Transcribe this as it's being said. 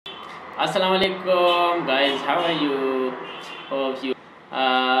Assalamu alaikum guys, how are you? Hope you.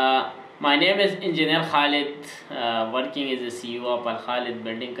 My name is Engineer Khalid, working as a CEO of Al Khalid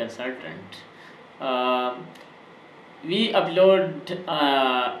Building Consultant. Uh, we upload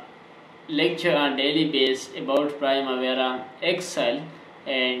lecture on daily basis about Primavera, Excel,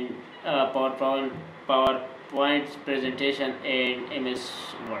 and PowerPoint presentation and MS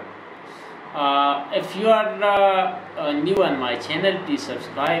Word. If you are new on my channel, please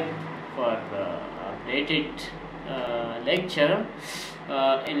subscribe for updated lecture.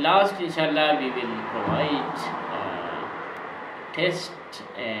 In last, inshallah, we will provide test,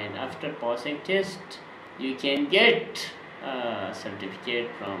 and after passing test, you can get certificate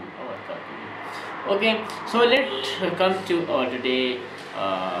from our company. Okay, so let's come to our today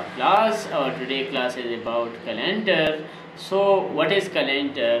class. Our today class is about calendar. So what is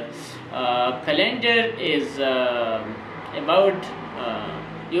calendar? Calendar is about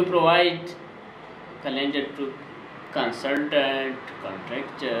you provide calendar to consultant,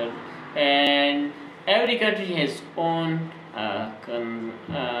 contractor, and every country has own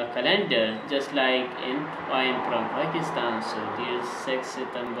calendar. Just like I am from Pakistan, so there's 6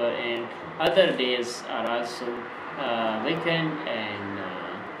 September and other days are also weekend and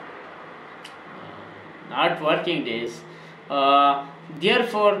not working days.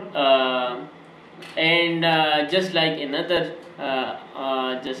 Therefore, and just like another,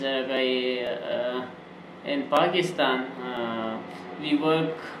 just in Pakistan, we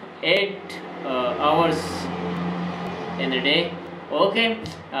work 8 hours in a day. Okay,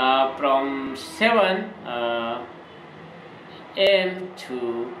 from 7 a.m.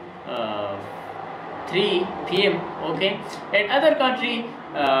 to 3 p.m. Okay, in other country,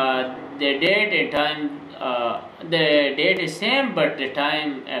 the date and time. The date is same, but the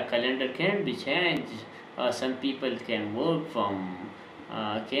time calendar can be changed. Some people can work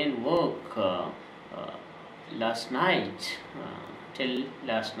last night till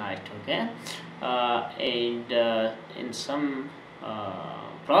last night. Okay, and in some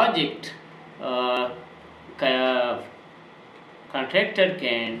project, contractor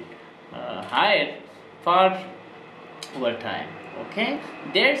can hire for overtime. Okay,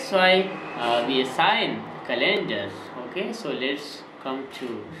 that's why we assign calendars. Okay, so let's come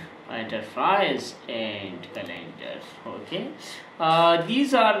to enterprise and calendars. Okay,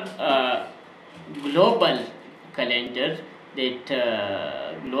 these are global calendar that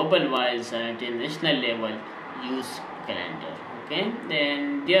global wise and international level use calendar. Okay,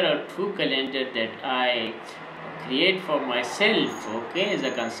 then there are two calendar that I create for myself. Okay, as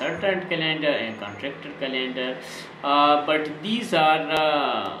a consultant calendar and contractor calendar, but these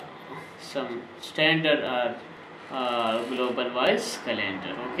are some standard global wise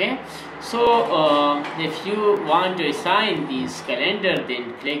calendar. Okay, so if you want to assign these calendar,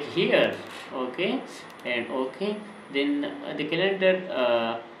 then click here. Okay, and okay, then the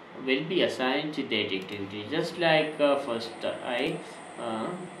calendar will be assigned to that activity. Just like first I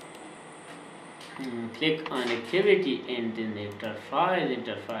click on activity and then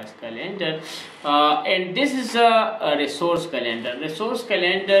enterprise calendar, and this is a resource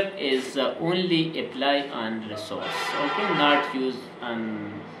calendar is only apply on resource. Okay, not used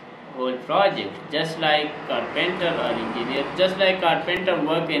on whole project. Just like carpenter or engineer, just like carpenter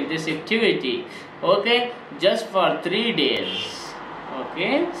work in this activity, okay, just for 3 days,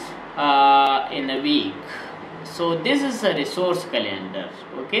 okay, in a week. So this is a resource calendar.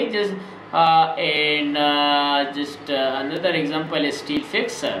 Okay, just another example is steel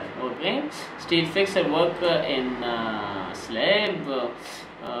fixer. Okay, steel fixer work in slab.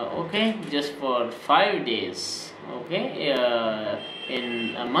 Okay, just for 5 days. Okay,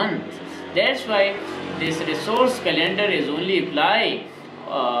 in a month. That's why this resource calendar is only apply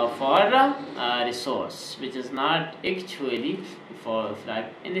for a resource, which is not actually for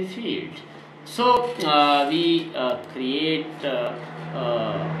like in the field. So we create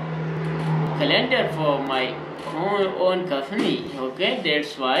calendar for my own company. Okay,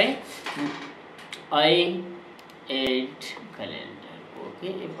 that's why I add calendar.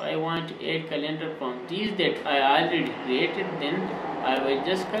 Okay, if I want to add calendar from these that I already created, then I will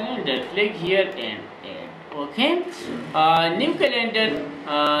just calendar, click here and add. Okay, new calendar,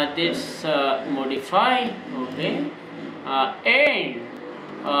 this modify. Okay, and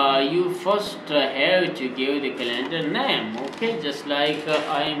you first have to give the calendar name. Okay, just like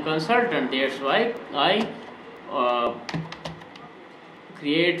I am consultant, that's why I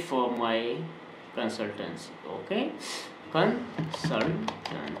create for my consultancy. Okay, consultant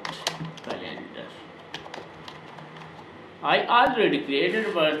calendar I already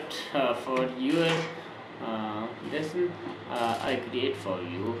created, but for your lesson I create for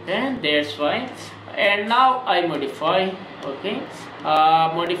you. Okay, that's why. And now I modify. Okay,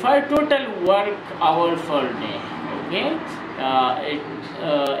 modify total work hour per day. Okay,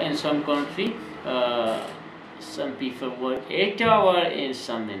 in some country, some people work 8 hours, in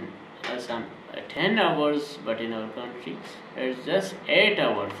some 10 hours, but in our country it's just 8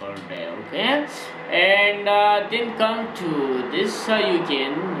 hours per day. Okay, and then come to this, you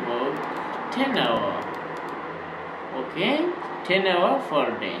can work 10 hours. Okay, 10 hours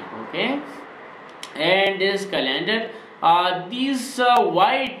per day. Okay, and this calendar, these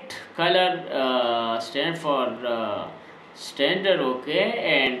white color stand for standard. Okay,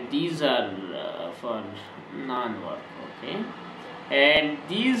 and these are for non-work. Okay, and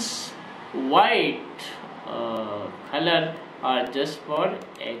these white color are just for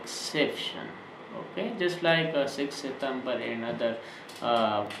exception. Okay, just like 6 September and other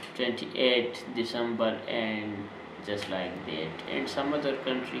 28 December and just like that. And some other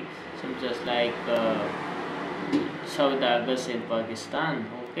country, some just like 7 August in Pakistan.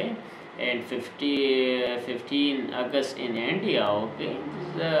 Okay, and 15 August in India. Okay,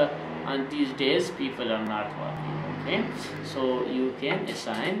 on these days people are not working. Okay, so you can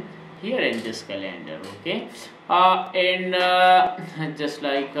assign here in this calendar. Okay, and just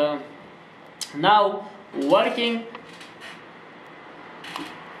like now working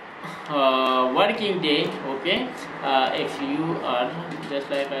working day. Okay, if you are just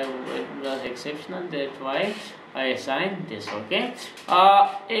like I was exceptional, that's why I assign this. Okay,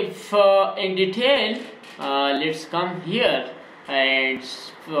 if in detail, let's come here and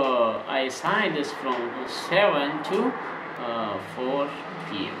I assign this from 7 to 4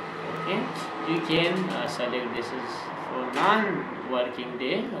 p.m. Okay, you can select this is for non-working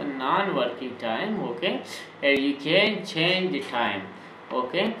day or non-working time. Okay, and you can change the time.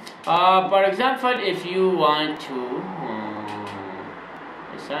 Okay, for example, if you want to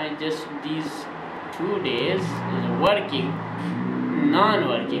assign just these 2 days working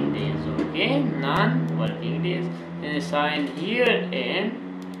non-working days. Okay, non-working days, and assign here and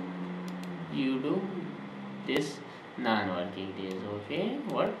you do this non-working days. Okay,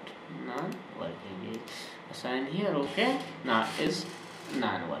 what non-working days assign here. Okay, now is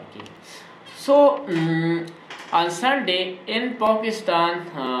non-working. So on Sunday in Pakistan,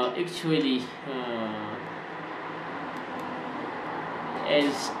 actually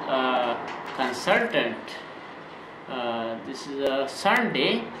as a consultant, this is a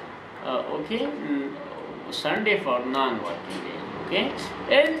Sunday. Okay, Sunday for non-working day. Okay,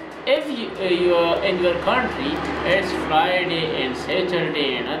 and if you are in your country, it's Friday and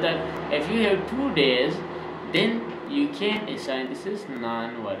Saturday and other. If you have 2 days, then you can assign this is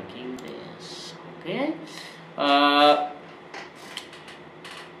non-working days. Okay,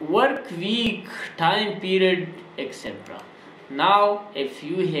 work week, time period, etc. Now, if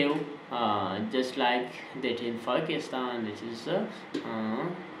you have just like that in Pakistan, it is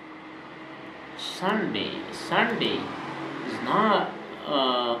Sunday. Sunday is not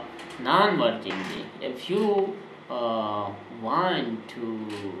non-working day. If you want to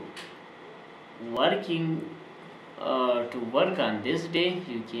work on this day,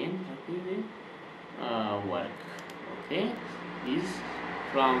 you can work. Okay, this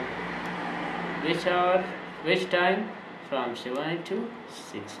from which hour, which time? From 7 to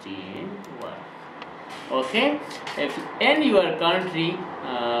 16 work. Okay, if in your country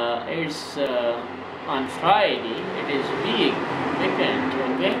it's on Friday, it is weekend.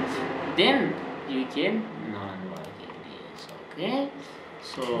 Okay, then you can non-working days. Okay,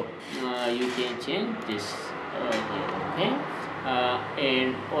 so you can change this here. Okay,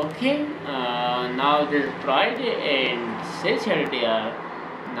 and okay, now this Friday and Saturday are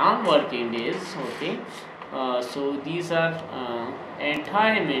non-working days. Okay, so these are and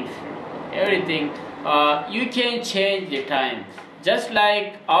time and everything. You can change the time, just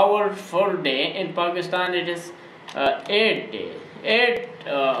like our full day in Pakistan. It is 8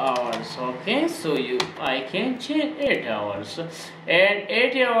 hours. Okay, so I can change 8 hours, and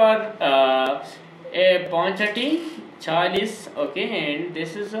 8 hour a quantity 40. Okay, and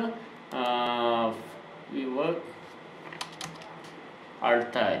this is a we work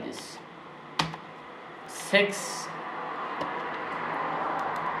 48. 6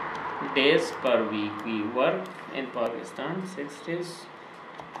 days per week we work in Pakistan. 6 days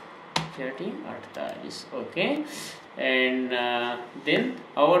 30 48. Okay, and then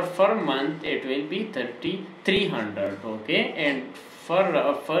our per month it will be 300. Okay, and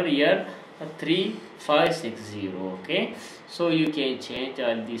for year 3560. Okay, so you can change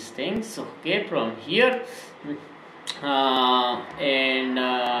all these things. Okay, from here and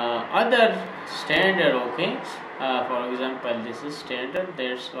other standard. Okay, for example, this is standard,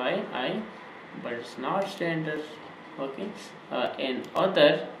 that's why I, but it's not standard. Okay, in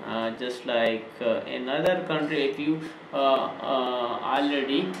other, just like in other country, if you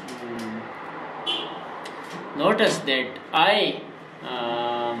already notice that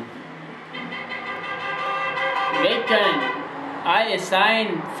weekend, I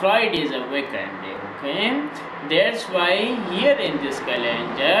assign Friday as a weekend day. Okay, that's why here in this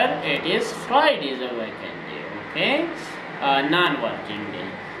calendar it is Friday is a weekend day. Okay, non-working day.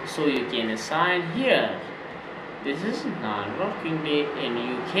 So you can assign here. This is non-working day, and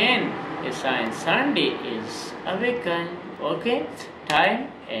you can assign Sunday is a weekend. Okay,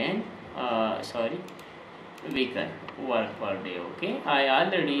 time and weekend work per day. Okay, I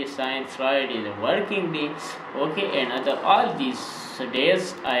already assigned Friday the working day. Okay, and other all these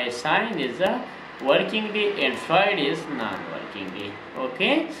days I assigned is a working day, and Friday is non-working day.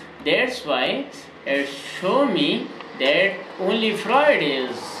 Okay, that's why it show me that only Friday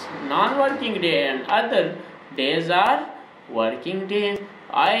is non-working day and other days are working day.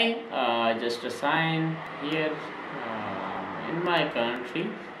 I just assign here in my country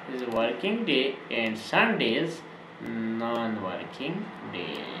is a working day, and Sunday is non-working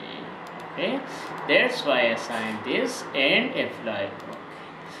day. Okay, that's why I assign this and apply. Okay.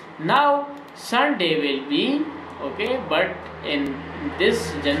 Now Sunday will be okay, but in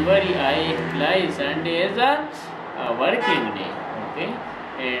this January I apply Sunday as a working day. Okay,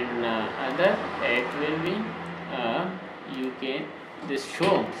 and other it will be you can this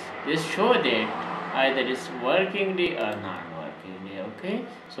show that either it's working day or non-working day. Okay,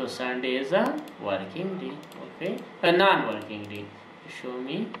 so Sunday is a working day. Okay, a non-working day. Show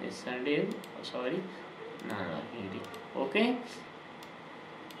me is Sunday. Sorry, non-working day. Okay,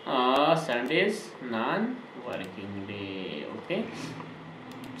 Sunday is non-working day. Okay,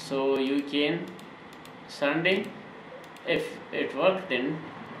 so you can Sunday, if it works, then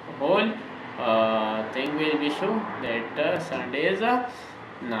whole thing will be show that Sunday is a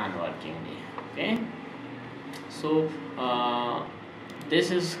non-working day. Okay, so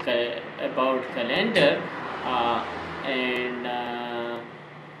this is about calendar, and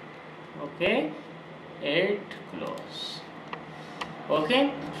okay, it close.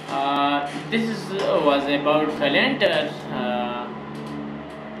 Okay, this was about calendar.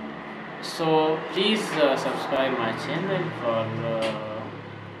 So please subscribe my channel for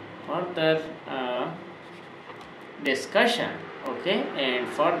further discussion. Okay, and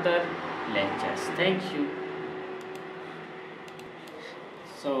further lectures. Thank you.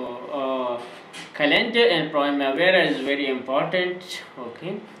 So calendar and primavera is very important.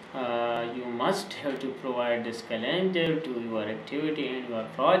 Okay, you must have to provide this calendar to your activity and your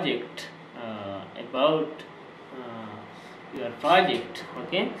project about your project.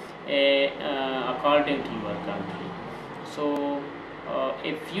 Okay, according to your country. So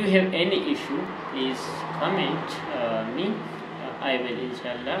if you have any issue, please comment me. I will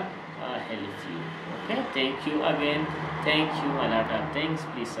inshallah help you. Okay, thank you again. Thank you a lot of things.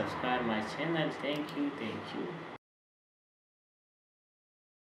 Please subscribe my channel. Thank you.